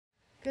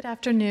Good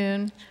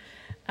afternoon.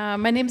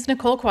 My name is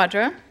Nicole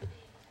Quadra.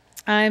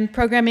 I'm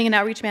Programming and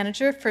Outreach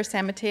Manager for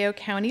San Mateo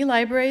County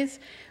Libraries,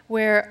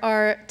 where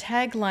our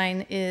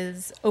tagline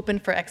is Open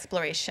for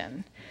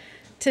Exploration.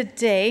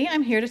 Today,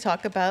 I'm here to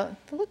talk about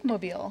the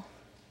Lookmobile.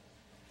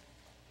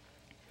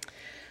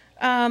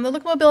 The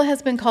Lookmobile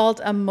has been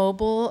called a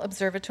mobile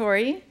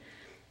observatory,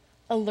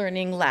 a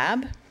learning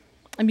lab,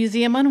 a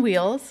museum on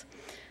wheels.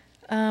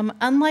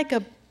 Unlike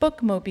a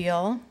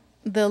bookmobile,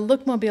 the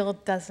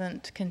Lookmobile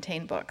doesn't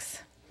contain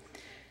books.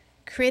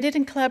 Created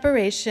in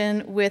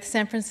collaboration with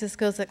San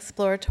Francisco's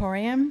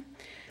Exploratorium,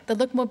 the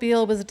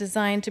Lookmobile was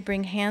designed to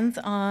bring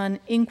hands-on,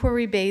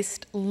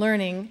 inquiry-based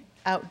learning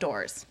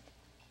outdoors,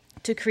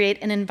 to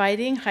create an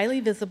inviting,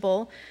 highly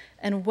visible,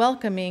 and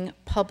welcoming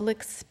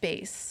public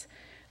space,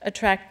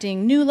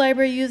 attracting new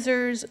library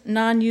users,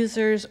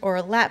 non-users,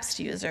 or lapsed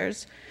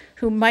users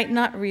who might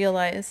not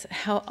realize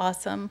how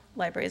awesome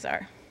libraries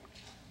are.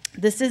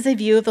 This is a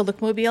view of the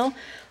Lookmobile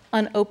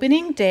on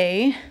opening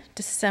day,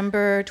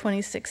 December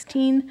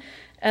 2016,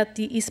 at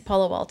the East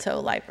Palo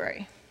Alto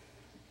Library.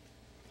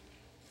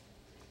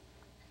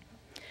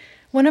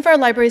 One of our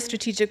library's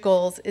strategic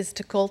goals is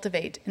to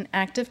cultivate an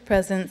active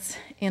presence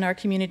in our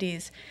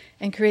communities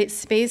and create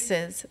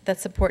spaces that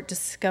support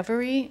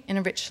discovery,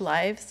 enrich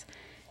lives,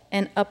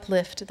 and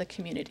uplift the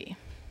community.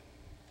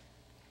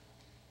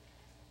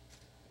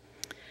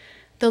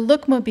 The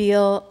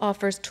Lookmobile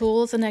offers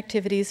tools and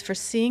activities for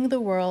seeing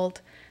the world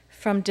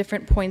from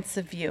different points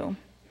of view.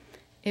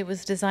 It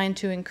was designed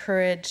to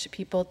encourage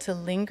people to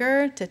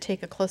linger, to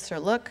take a closer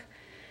look,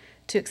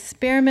 to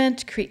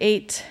experiment,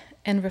 create,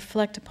 and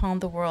reflect upon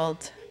the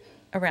world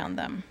around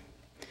them.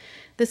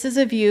 This is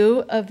a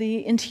view of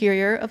the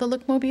interior of the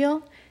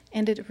Lookmobile,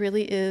 and it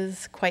really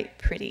is quite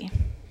pretty.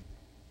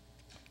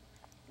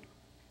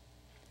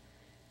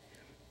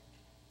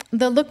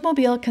 The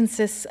Lookmobile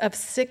consists of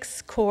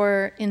 6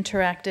 core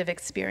interactive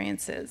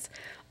experiences,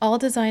 all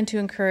designed to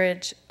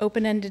encourage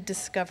open-ended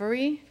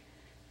discovery,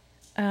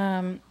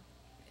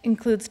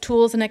 includes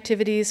tools and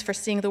activities for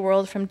seeing the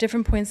world from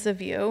different points of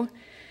view.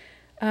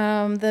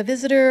 The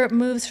visitor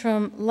moves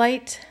from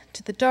light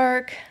to the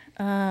dark.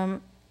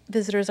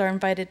 Visitors are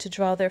invited to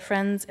draw their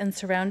friends and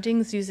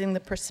surroundings using the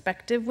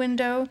perspective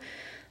window.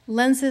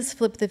 Lenses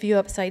flip the view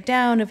upside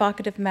down.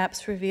 Evocative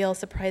maps reveal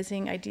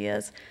surprising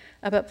ideas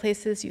about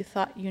places you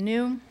thought you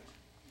knew.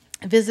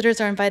 Visitors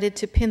are invited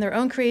to pin their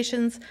own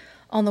creations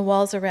on the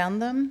walls around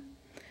them.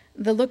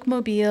 The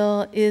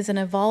Lookmobile is an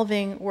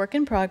evolving work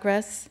in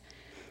progress,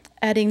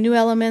 adding new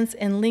elements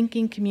and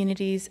linking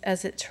communities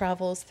as it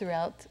travels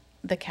throughout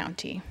the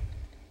county.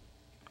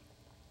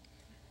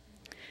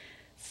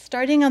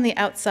 Starting on the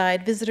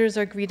outside, visitors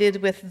are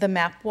greeted with the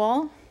map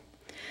wall.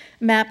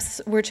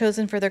 Maps were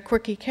chosen for their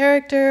quirky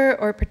character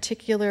or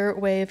particular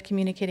way of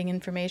communicating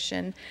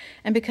information,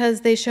 and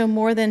because they show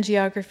more than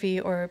geography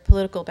or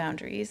political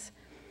boundaries.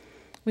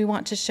 We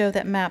want to show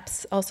that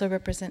maps also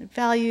represent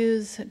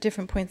values,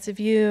 different points of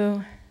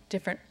view,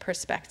 different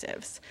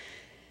perspectives.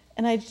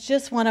 And I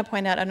just want to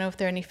point out, I don't know if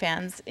there are any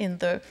fans in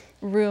the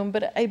room,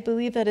 but I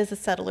believe that is a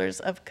Settlers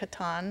of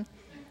Catan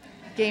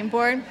game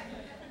board.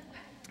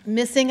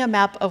 Missing a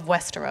map of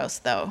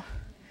Westeros, though.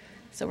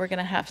 So we're going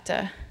to have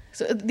to,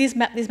 so these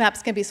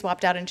maps can be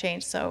swapped out and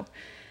changed, so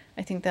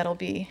I think that'll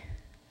be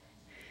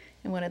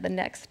in one of the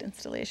next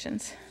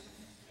installations.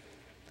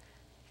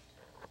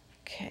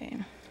 Okay.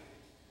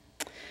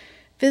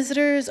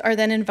 Visitors are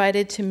then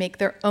invited to make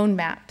their own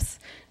maps,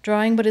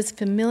 drawing what is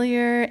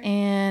familiar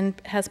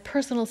and has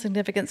personal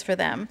significance for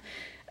them.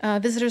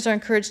 Visitors are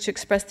encouraged to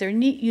express their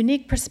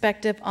unique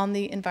perspective on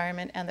the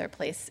environment and their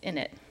place in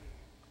it.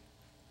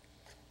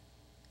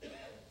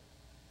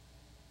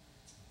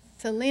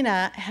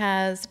 Selena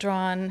has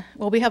drawn,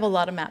 well, we have a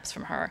lot of maps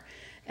from her,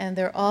 and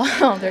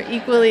they're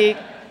equally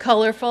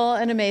colorful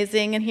and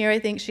amazing. And here I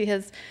think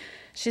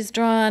she's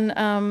drawn,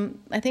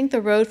 I think the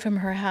road from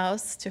her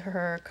house to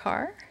her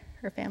car,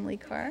 her family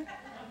car.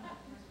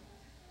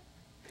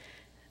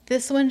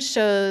 This one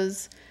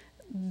shows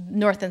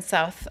North and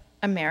South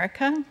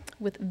America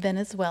with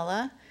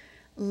Venezuela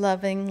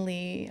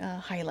lovingly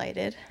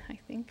highlighted, I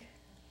think.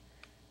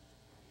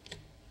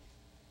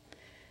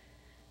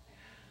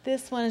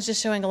 This one is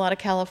just showing a lot of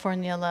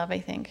California love, I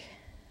think.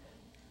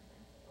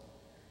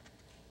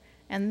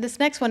 And this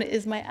next one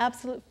is my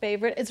absolute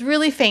favorite. It's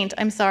really faint,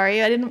 I'm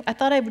sorry. I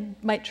thought I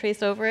might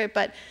trace over it,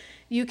 but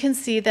you can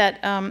see that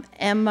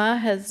Emma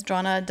has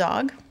drawn a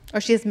dog,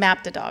 or she has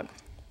mapped a dog,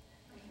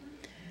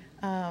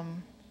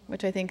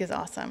 which I think is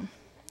awesome.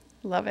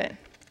 Love it.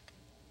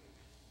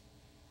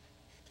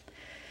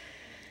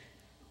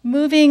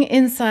 Moving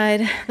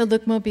inside the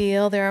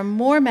Lookmobile, there are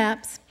more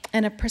maps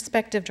and a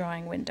perspective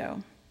drawing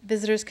window.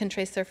 Visitors can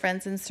trace their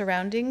friends and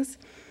surroundings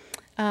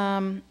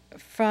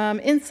from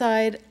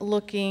inside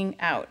looking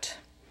out.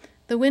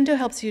 The window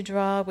helps you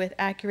draw with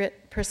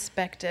accurate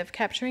perspective,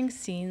 capturing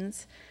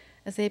scenes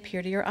as they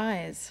appear to your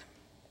eyes.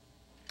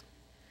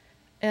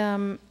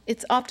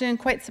 It's often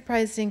quite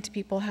surprising to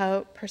people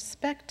how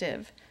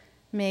perspective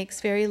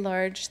makes very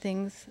large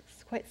things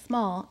quite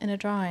small in a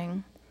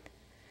drawing.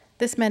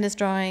 This man is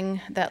drawing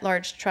that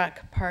large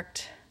truck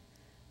parked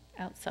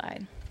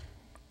outside.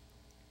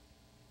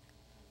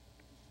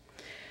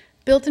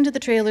 Built into the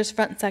trailer's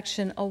front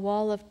section, a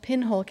wall of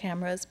pinhole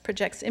cameras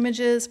projects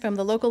images from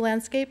the local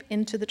landscape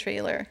into the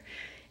trailer.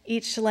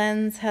 Each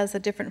lens has a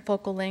different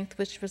focal length,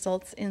 which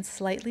results in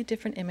slightly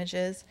different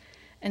images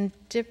and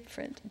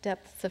different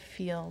depths of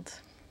field.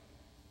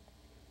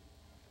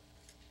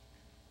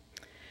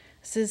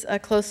 This is a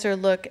closer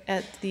look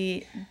at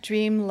the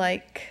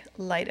dreamlike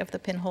light of the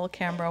pinhole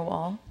camera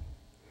wall.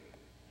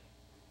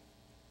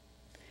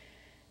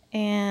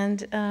 And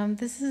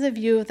this is a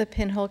view of the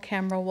pinhole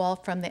camera wall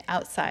from the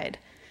outside.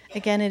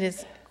 Again, it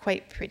is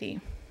quite pretty.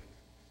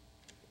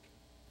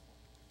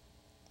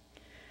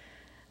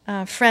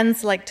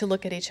 Friends like to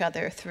look at each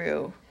other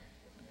through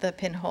the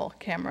pinhole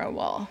camera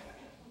wall.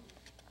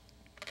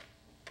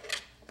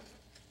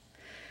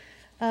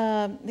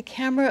 The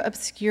camera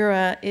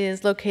obscura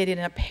is located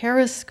in a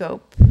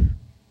periscope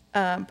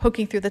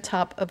poking through the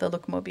top of the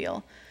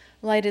Lookmobile.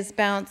 Light is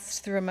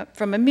bounced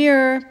from a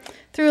mirror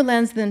through a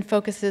lens, then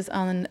focuses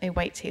on a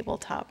white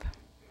tabletop.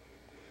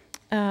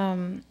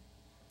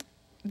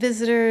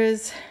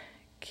 Visitors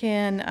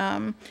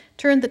can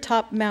turn the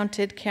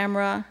top-mounted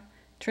camera,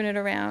 turn it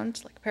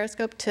around like a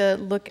periscope to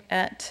look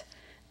at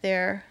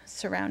their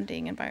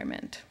surrounding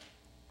environment.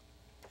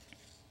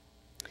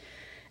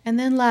 And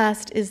then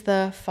last is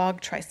the fog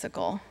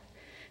tricycle.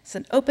 It's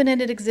an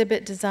open-ended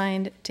exhibit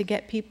designed to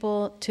get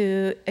people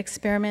to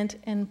experiment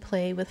and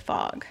play with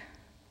fog.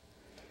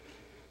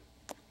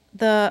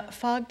 The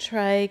fog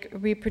trike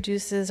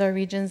reproduces our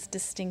region's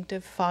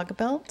distinctive fog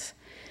belt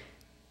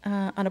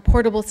on a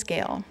portable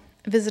scale.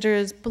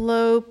 Visitors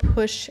blow,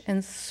 push,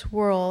 and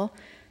swirl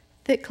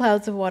thick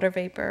clouds of water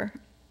vapor,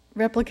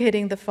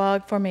 replicating the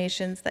fog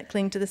formations that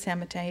cling to the San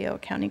Mateo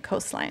County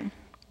coastline.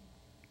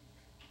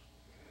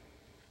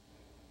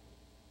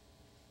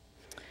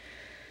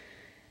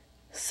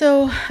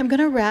 So I'm going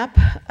to wrap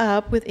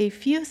up with a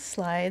few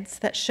slides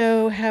that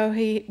show how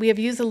we have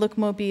used the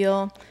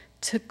Lookmobile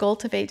to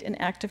cultivate an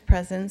active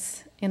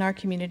presence in our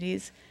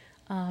communities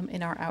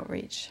in our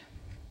outreach.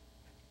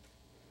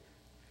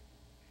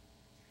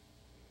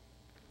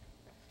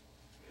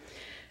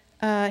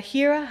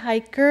 Here, a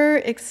hiker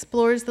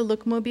explores the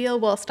Lookmobile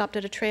while stopped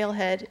at a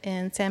trailhead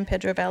in San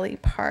Pedro Valley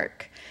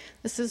Park.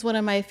 This is one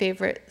of my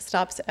favorite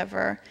stops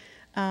ever.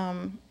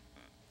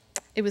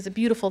 It was a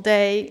beautiful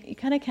day. You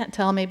kind of can't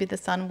tell, maybe the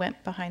sun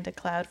went behind a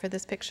cloud for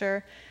this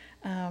picture,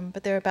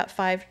 but there are about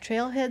 5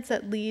 trailheads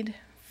that lead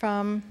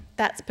from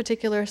that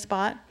particular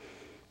spot,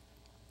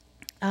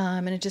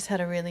 and it just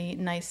had a really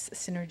nice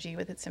synergy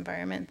with its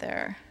environment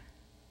there.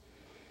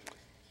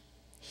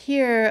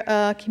 Here,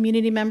 a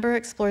community member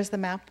explores the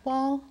map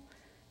wall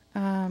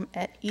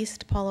at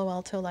East Palo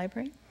Alto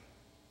Library.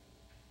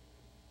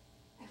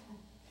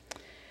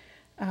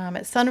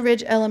 At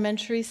Sunridge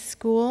Elementary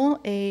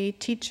School, a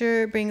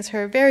teacher brings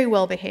her very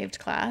well-behaved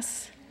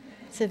class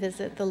to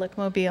visit the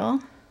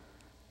Lookmobile.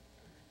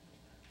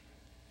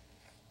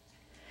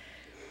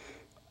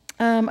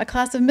 A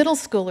class of middle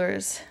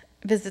schoolers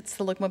visits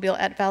the Lookmobile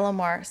at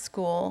Valomar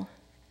School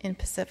in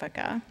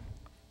Pacifica.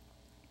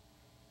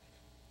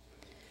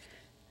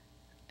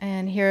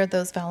 And here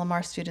those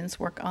Valomar students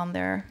work on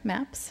their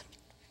maps.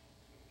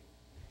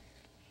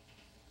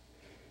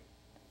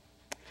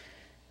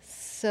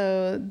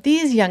 So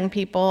these young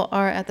people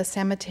are at the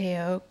San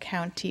Mateo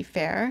County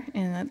Fair,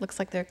 and it looks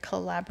like they're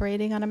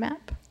collaborating on a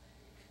map.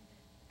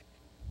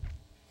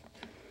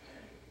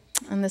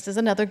 And this is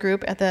another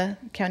group at the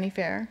county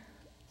fair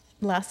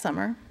last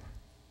summer.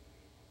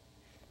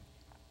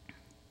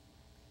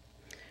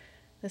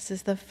 This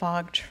is the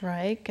fog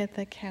trike at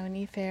the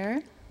county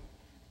fair.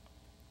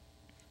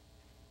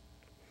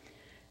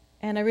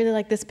 And I really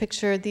like this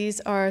picture. These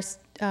are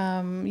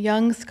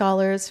young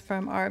scholars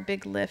from our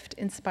Big Lift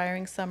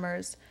Inspiring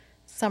Summers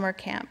summer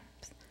camp,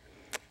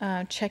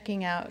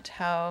 checking out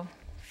how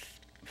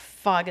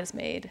fog is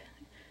made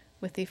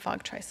with the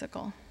fog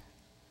tricycle.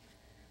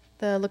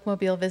 The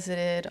Lookmobile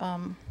visited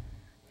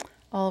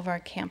all of our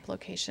camp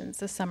locations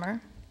this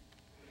summer.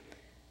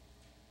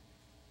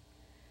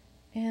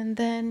 And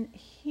then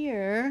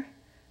here,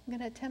 I'm going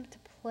to attempt to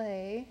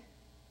play.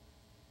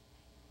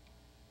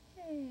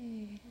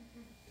 Yay.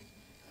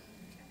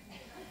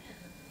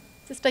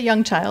 Just a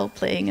young child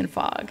playing in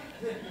fog.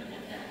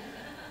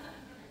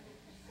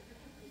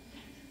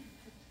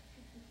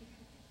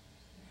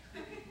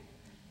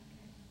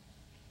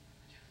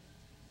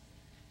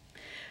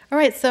 All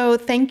right, so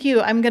thank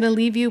you. I'm going to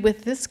leave you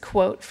with this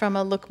quote from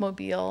a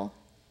Lookmobile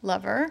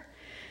lover,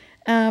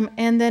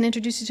 and then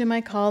introduce you to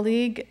my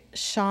colleague,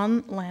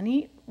 Sean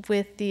Lanny,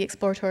 with the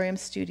Exploratorium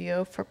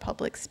Studio for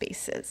Public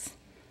Spaces.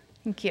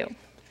 Thank you.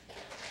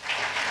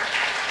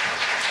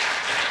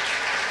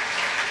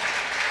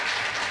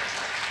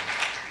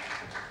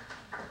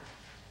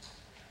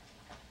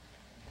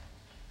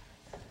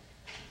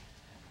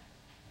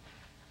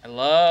 I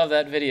love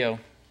that video.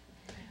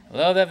 I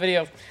love that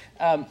video.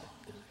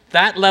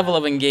 That level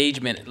of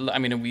engagement, I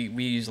mean,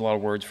 we use a lot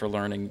of words for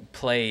learning.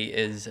 Play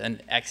is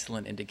an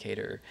excellent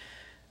indicator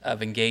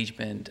of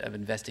engagement, of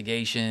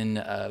investigation,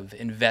 of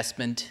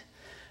investment.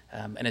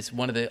 And it's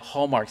one of the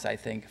hallmarks, I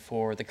think,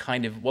 for the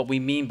kind of what we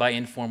mean by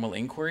informal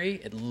inquiry.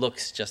 It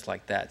looks just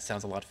like that. It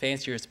sounds a lot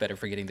fancier. It's better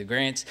for getting the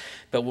grants.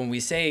 But when we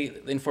say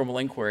informal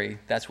inquiry,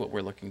 that's what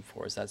we're looking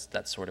for, is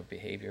that sort of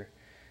behavior.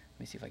 Let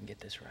me see if I can get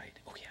this right.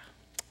 Oh, yeah.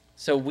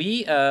 So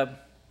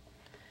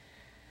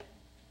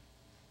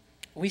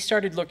we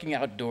started looking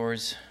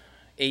outdoors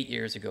 8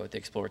 years ago at the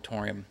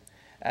Exploratorium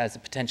as a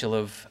potential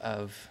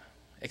of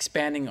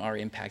expanding our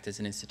impact as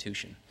an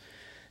institution.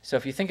 So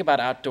if you think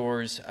about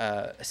outdoors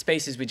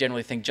spaces, we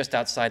generally think just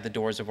outside the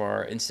doors of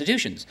our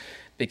institutions,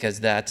 because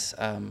that's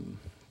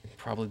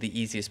probably the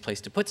easiest place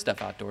to put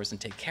stuff outdoors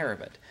and take care of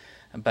it.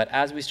 But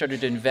as we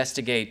started to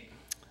investigate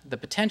the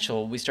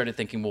potential, we started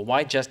thinking, well,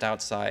 why just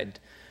outside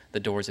the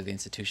doors of the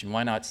institution?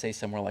 Why not, say,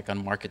 somewhere like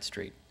on Market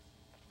Street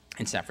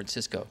in San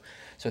Francisco?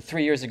 So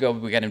 3 years ago,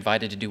 we got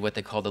invited to do what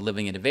they call the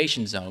Living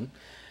Innovation Zone.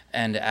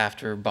 And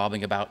after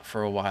bobbing about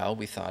for a while,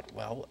 we thought,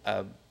 well,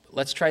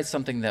 let's try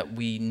something that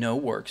we know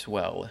works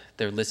well.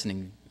 They're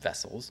listening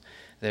vessels.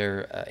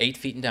 They're 8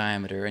 feet in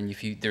diameter, and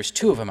there's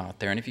 2 of them out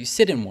there. And if you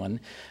sit in one,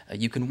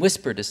 you can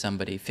whisper to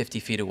somebody 50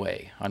 feet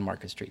away on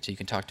Market Street. So you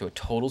can talk to a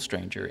total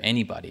stranger,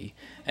 anybody.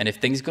 And if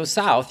things go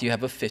south, you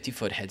have a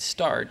 50-foot head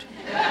start.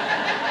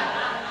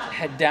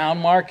 Head down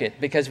Market,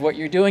 because what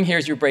you're doing here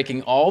is you're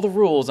breaking all the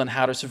rules on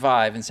how to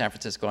survive in San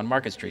Francisco on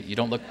Market Street. You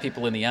don't look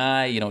people in the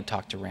eye. You don't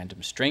talk to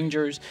random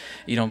strangers.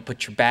 You don't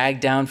put your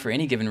bag down for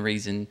any given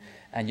reason.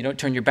 And you don't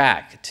turn your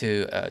back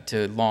to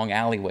long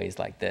alleyways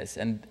like this.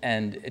 And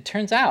it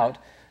turns out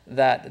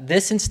that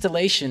this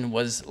installation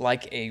was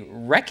like a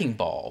wrecking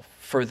ball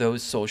for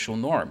those social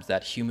norms,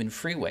 that human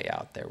freeway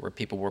out there where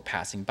people were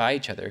passing by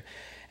each other,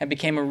 and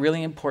became a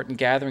really important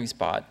gathering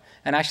spot,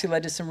 and actually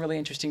led to some really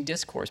interesting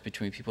discourse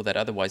between people that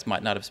otherwise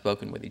might not have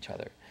spoken with each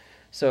other.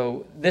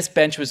 So this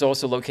bench was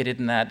also located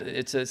in that,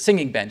 it's a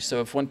singing bench. So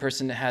if one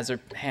person has their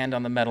hand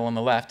on the metal on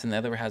the left and the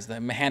other has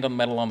the hand on the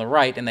metal on the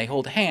right, and they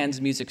hold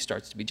hands, music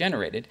starts to be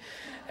generated.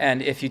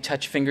 And if you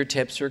touch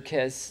fingertips or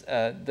kiss,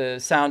 the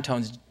sound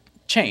tones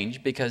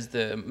change because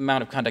the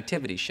amount of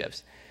conductivity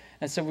shifts.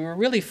 And so we were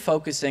really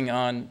focusing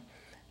on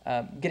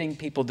getting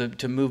people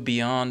to move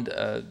beyond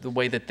the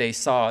way that they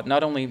saw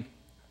not only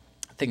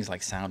things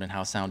like sound and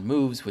how sound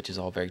moves, which is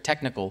all very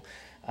technical,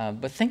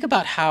 but think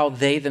about how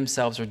they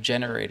themselves are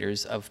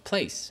generators of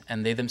place,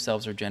 and they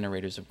themselves are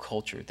generators of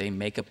culture. They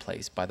make a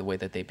place by the way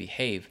that they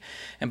behave.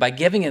 And by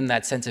giving them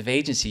that sense of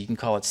agency, you can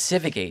call it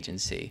civic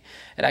agency,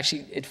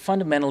 it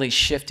fundamentally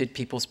shifted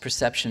people's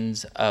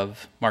perceptions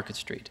of Market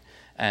Street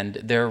and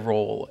their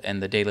role in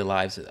the daily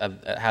lives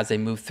as they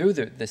move through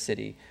the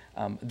city,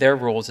 their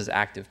roles as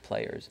active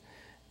players.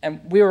 And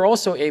we were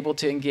also able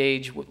to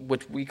engage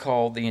what we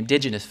call the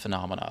indigenous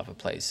phenomena of a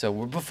place.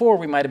 So before,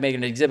 we might have made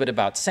an exhibit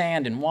about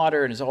sand and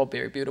water, and it's all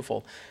very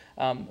beautiful.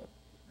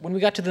 When we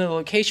got to the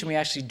location, we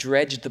actually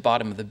dredged the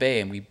bottom of the bay,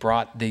 and we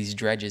brought these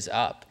dredges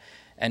up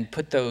and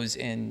put those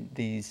in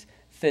these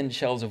thin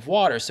shells of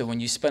water. So when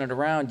you spun it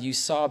around, you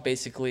saw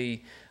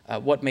basically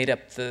what made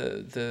up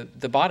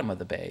the bottom of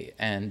the bay.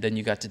 And then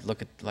you got to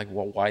look at, like,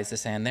 well, why is the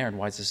sand there and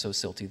why is it so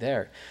silty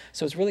there?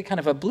 So it's really kind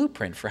of a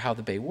blueprint for how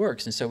the bay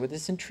works. And so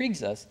this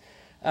intrigues us.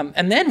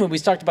 And then when we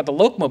talked about the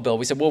Lookmobile,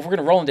 we said, well, if we're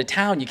going to roll into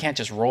town, you can't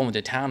just roll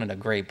into town in a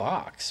gray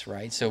box,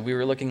 right? So we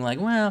were looking like,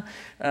 well,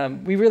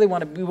 we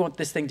want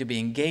this thing to be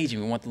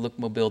engaging. We want the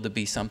Lookmobile to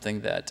be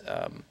something that,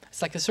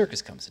 it's like a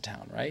circus comes to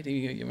town, right?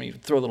 You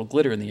throw a little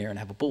glitter in the air and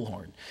have a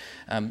bullhorn.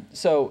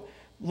 So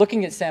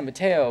looking at San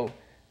Mateo,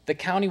 the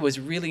county was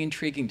really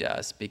intriguing to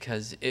us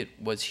because it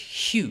was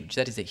huge.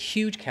 That is a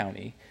huge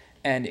county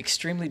and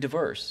extremely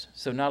diverse.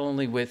 So not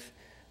only with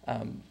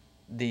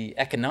the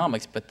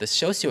economics, but the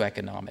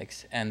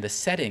socioeconomics and the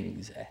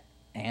settings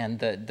and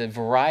the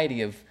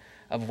variety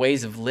of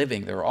ways of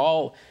living. They're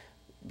all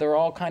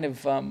kind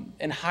of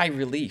in high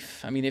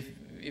relief. I mean,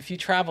 if you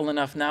travel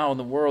enough now in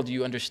the world,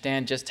 you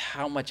understand just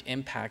how much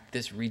impact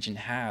this region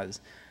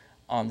has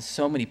on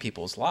so many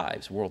people's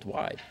lives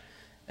worldwide.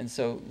 And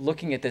so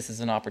looking at this as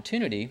an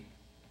opportunity,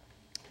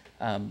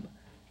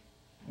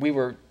 we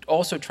were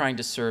also trying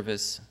to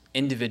service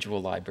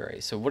individual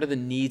libraries. So what are the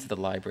needs of the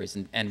libraries?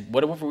 And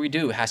whatever we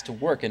do has to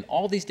work in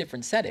all these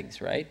different settings,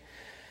 right?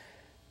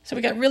 So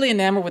we got really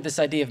enamored with this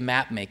idea of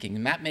map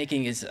making. Map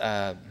making is,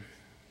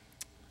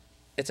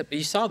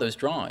 you saw those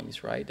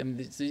drawings, right? I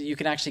mean, you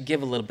can actually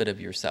give a little bit of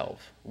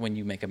yourself when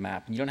you make a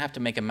map. And you don't have to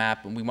make a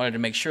map, and we wanted to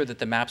make sure that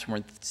the maps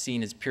weren't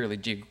seen as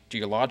purely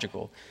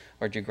geological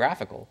or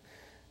geographical.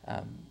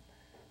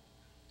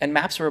 And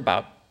maps are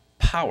about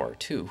power,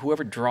 too.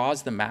 Whoever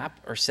draws the map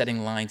are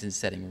setting lines and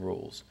setting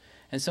rules.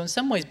 And so in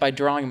some ways, by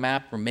drawing a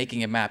map or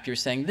making a map, you're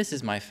saying, this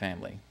is my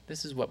family.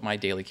 This is what my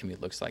daily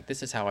commute looks like.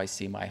 This is how I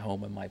see my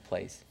home and my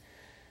place.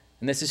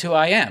 And this is who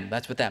I am.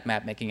 That's what that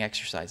map-making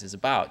exercise is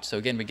about. So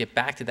again, we get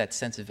back to that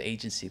sense of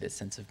agency, that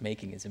sense of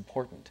making is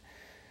important.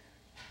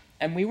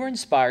 And we were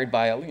inspired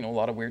by a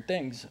lot of weird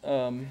things.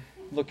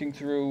 Looking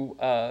through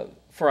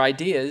for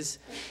ideas,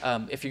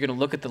 if you're going to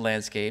look at the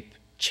landscape,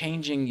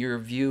 changing your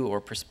view or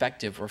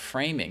perspective or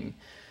framing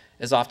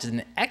is often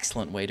an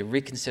excellent way to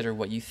reconsider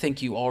what you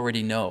think you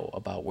already know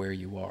about where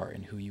you are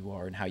and who you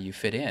are and how you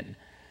fit in.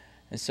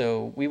 And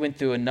so we went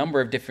through a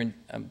number of different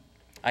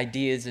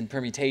ideas and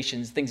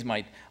permutations. Things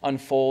might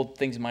unfold,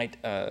 things might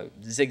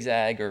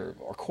zigzag or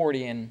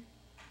accordion.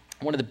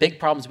 One of the big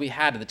problems we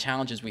had, or the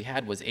challenges we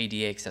had, was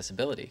ADA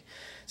accessibility.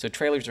 So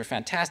trailers are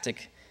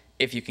fantastic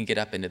if you can get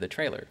up into the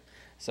trailer.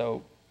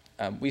 So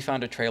we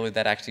found a trailer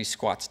that actually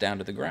squats down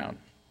to the ground.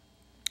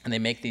 And they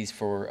make these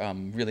for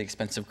really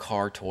expensive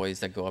car toys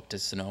that go up to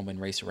Sonoma and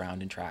race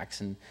around in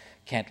tracks and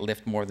can't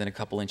lift more than a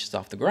couple inches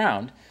off the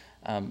ground.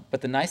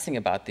 But the nice thing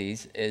about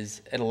these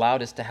is it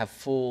allowed us to have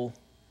full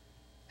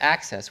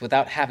access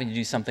without having to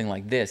do something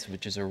like this,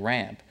 which is a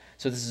ramp.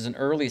 So this is an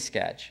early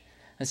sketch.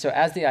 And so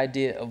as the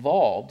idea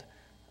evolved,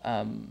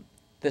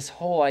 this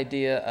whole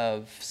idea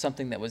of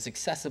something that was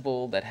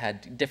accessible, that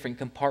had different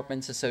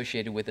compartments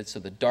associated with it, so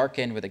the dark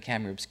end with the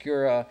camera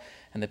obscura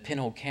and the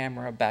pinhole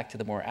camera, back to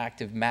the more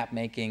active map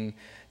making,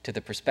 to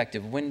the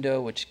perspective window,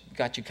 which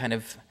got you kind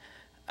of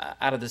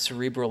out of the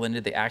cerebral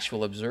into the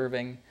actual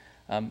observing,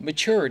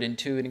 matured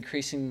into an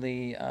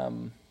increasingly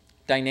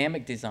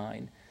dynamic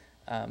design.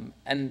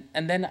 And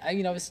then,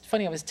 you know, it was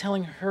funny, I was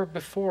telling her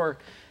before,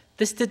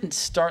 this didn't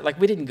start, like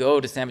we didn't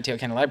go to San Mateo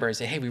County Library and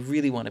say, hey, we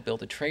really want to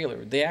build a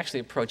trailer. They actually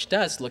approached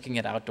us looking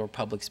at outdoor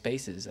public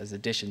spaces as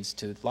additions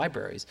to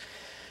libraries.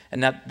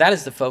 And that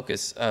is the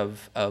focus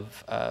of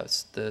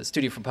the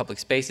Studio for Public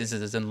Spaces,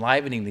 is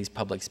enlivening these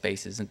public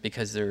spaces, and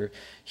because they're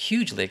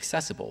hugely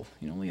accessible.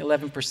 You know, only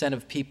 11%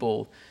 of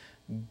people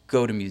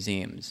go to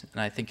museums. And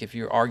I think if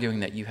you're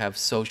arguing that you have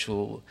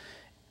social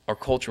or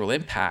cultural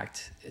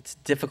impact, it's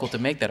difficult to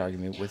make that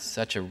argument with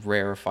such a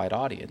rarefied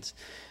audience.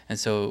 And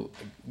so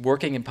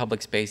working in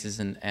public spaces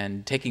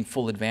and taking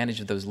full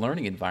advantage of those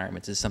learning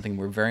environments is something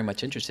we're very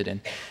much interested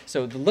in.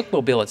 So the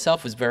Lookmobile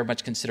itself was very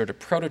much considered a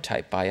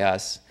prototype by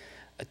us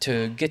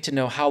to get to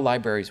know how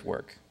libraries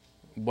work.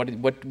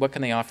 What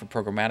can they offer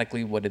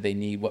programmatically? What do they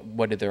need?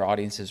 What do their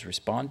audiences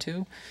respond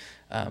to?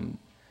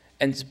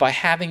 And by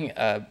having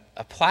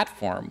a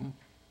platform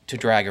to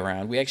drag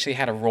around, we actually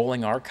had a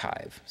rolling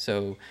archive.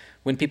 So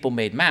when people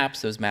made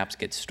maps, those maps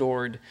get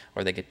stored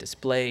or they get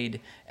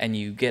displayed, and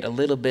you get a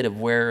little bit of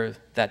where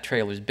that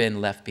trailer's been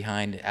left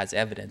behind as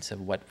evidence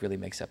of what really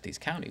makes up these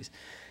counties.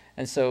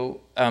 And so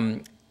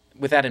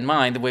with that in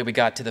mind, the way we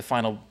got to the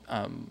final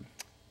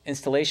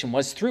installation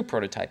was through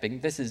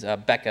prototyping. This is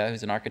Becca,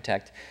 who's an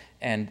architect,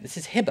 and this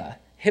is Hiba.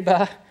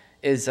 Hiba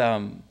is,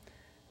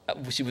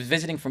 she was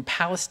visiting from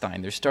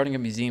Palestine. They're starting a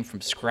museum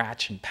from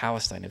scratch in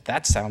Palestine. If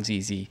that sounds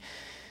easy,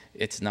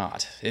 it's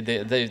not.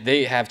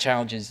 They have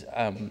challenges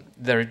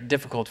that are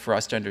difficult for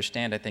us to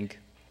understand, I think,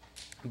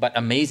 but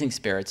amazing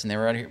spirits, and they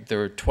were out here, there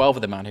were 12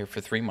 of them out here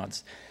for 3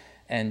 months.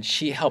 And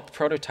she helped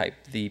prototype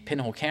the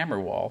pinhole camera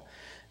wall.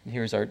 And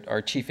here's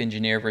our chief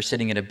engineer. We're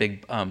sitting in a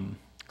big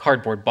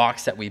cardboard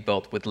box that we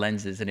built with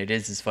lenses, and it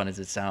is as fun as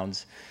it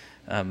sounds.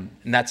 And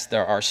that's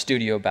our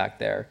studio back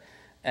there.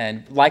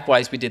 And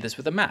likewise, we did this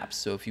with the maps.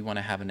 So if you want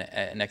to have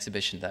an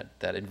exhibition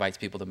that invites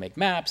people to make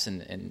maps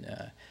and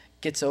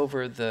gets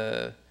over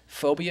the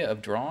phobia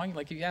of drawing,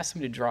 like if you ask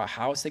somebody to draw a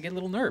house, they get a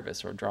little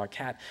nervous, or draw a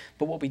cat.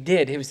 But what we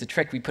did, here was the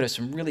trick, we put up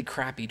some really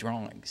crappy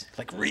drawings,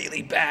 like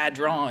really bad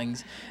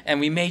drawings,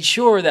 and we made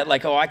sure that,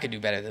 like, oh, I could do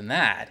better than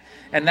that.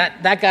 And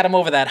that got them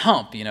over that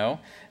hump, you know?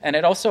 And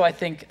it also, I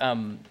think,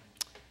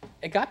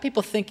 it got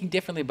people thinking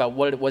differently about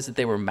what it was that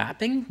they were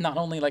mapping, not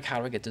only like how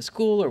do I get to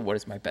school or where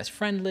does my best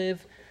friend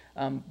live,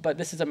 but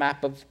this is a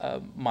map of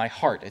my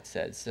heart, it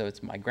says. So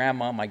it's my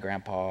grandma, my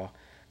grandpa,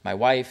 my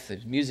wife,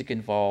 there's music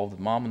involved,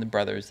 mom and the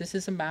brothers. This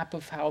is a map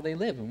of how they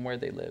live and where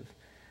they live.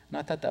 And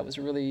I thought that was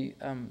really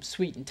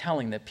sweet and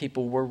telling that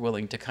people were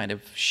willing to kind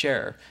of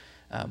share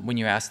when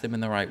you asked them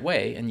in the right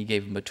way and you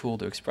gave them a tool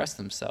to express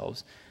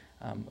themselves,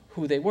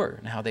 who they were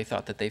and how they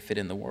thought that they fit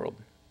in the world.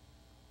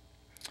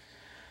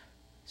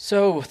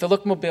 So the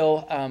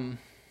Lookmobile,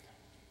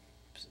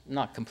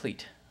 not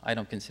complete. I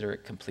don't consider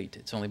it complete.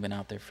 It's only been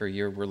out there for a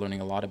year. We're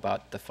learning a lot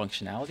about the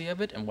functionality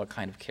of it and what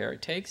kind of care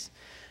it takes.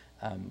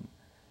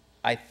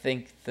 I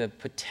think the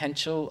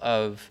potential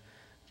of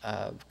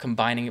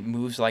combining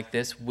moves like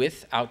this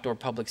with outdoor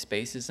public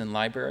spaces and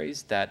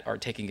libraries that are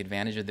taking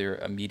advantage of their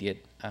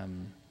immediate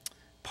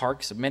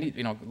parks. Many,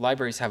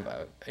 libraries have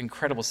an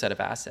incredible set of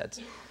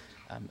assets.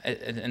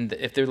 And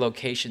if their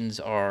locations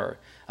are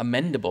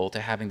amendable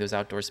to having those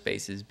outdoor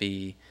spaces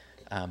be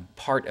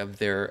part of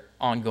their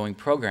ongoing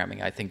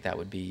programming, I think that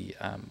would be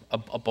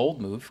a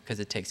bold move because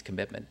it takes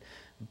commitment.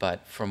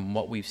 But from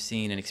what we've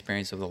seen and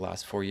experienced over the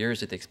last 4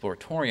 years at the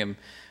Exploratorium,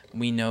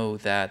 we know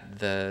that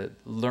the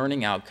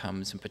learning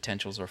outcomes and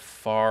potentials are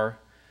far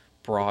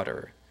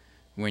broader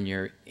when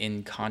you're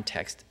in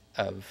context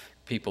of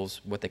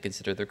people's, what they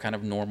consider their kind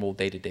of normal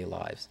day-to-day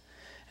lives.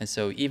 And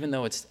so even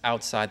though it's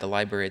outside the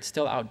library, it's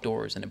still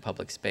outdoors in a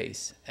public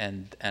space.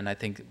 And I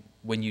think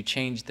when you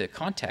change the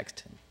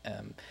context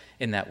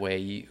in that way,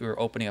 you're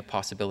opening up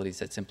possibilities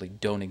that simply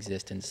don't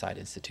exist inside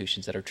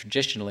institutions that are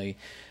traditionally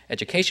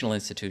educational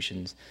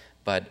institutions,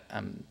 but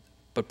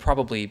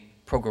probably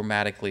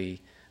programmatically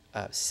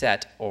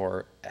set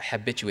or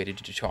habituated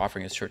to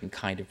offering a certain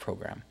kind of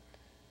program.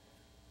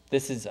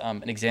 This is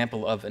an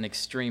example of an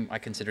extreme, I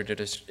considered it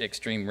an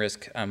extreme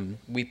risk.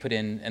 We put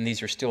in, and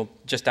these are still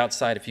just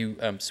outside, if you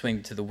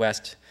swing to the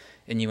west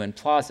in UN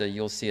Plaza,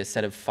 you'll see a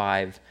set of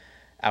 5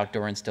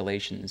 outdoor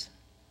installations.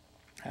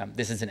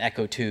 This is an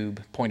echo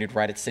tube pointed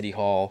right at City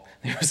Hall.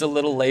 There was a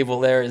little label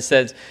there. It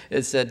said, it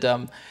was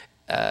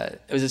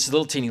this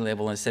little teeny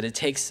label, and it said it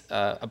takes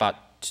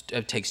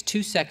it takes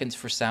 2 seconds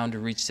for sound to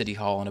reach City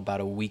Hall and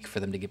about a week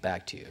for them to get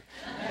back to you.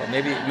 Or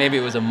maybe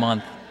it was a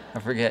month, I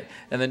forget.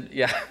 And then,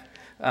 yeah.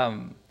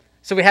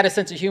 So we had a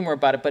sense of humor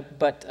about it,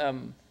 but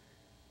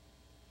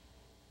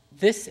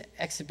this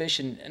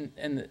exhibition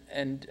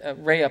and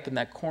Ray up in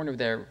that corner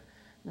there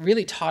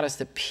really taught us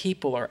that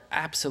people are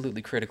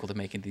absolutely critical to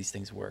making these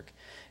things work.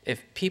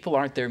 If people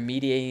aren't there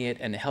mediating it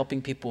and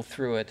helping people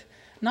through it,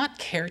 not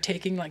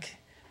caretaking, like,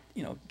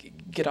 you know,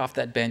 get off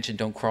that bench and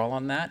don't crawl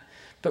on that,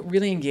 but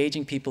really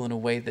engaging people in a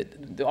way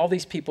that all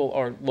these people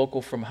are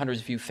local from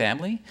Hunter's View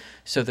family,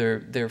 so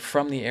they're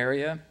from the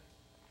area.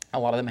 A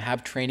lot of them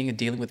have training in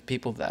dealing with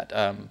people that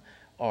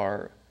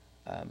are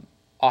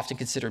often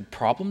considered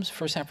problems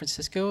for San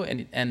Francisco,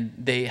 and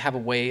they have a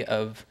way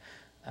of,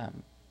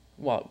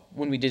 well,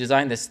 when we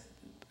designed this,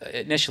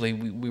 initially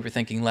we were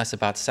thinking less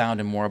about sound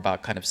and more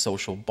about kind of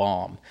social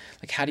balm.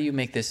 Like, how do you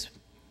make this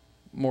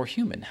more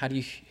human? How do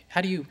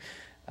you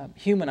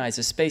humanize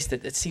a space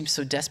that seems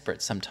so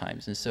desperate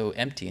sometimes and so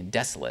empty and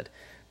desolate?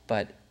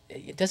 But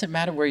it doesn't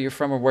matter where you're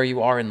from or where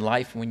you are in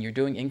life. When you're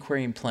doing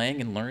inquiry and playing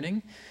and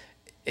learning,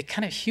 it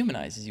kind of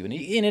humanizes you and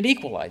it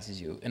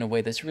equalizes you in a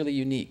way that's really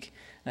unique.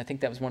 And I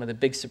think that was one of the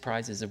big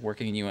surprises of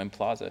working in UN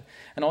Plaza.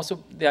 And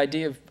also the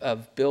idea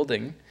of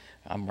building,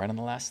 I'm right on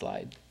the last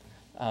slide,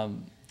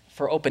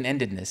 for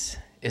open-endedness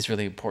is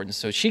really important.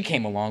 So she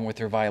came along with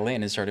her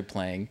violin and started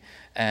playing,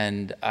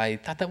 and I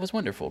thought that was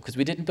wonderful because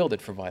we didn't build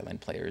it for violin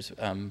players,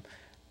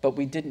 but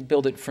we didn't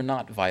build it for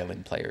not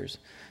violin players.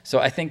 So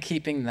I think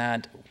keeping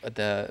that,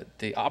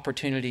 the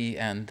opportunity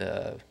and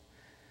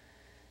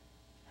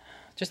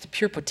just the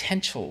pure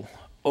potential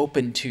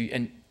open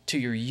to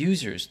your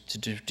users to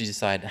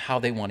decide how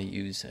they want to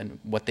use and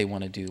what they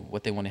want to do,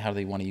 how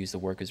they want to use the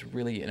work is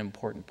really an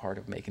important part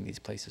of making these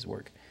places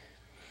work.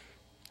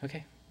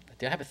 Okay,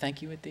 did I have a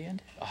thank you at the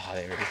end? Oh,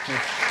 there it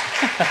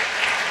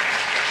is.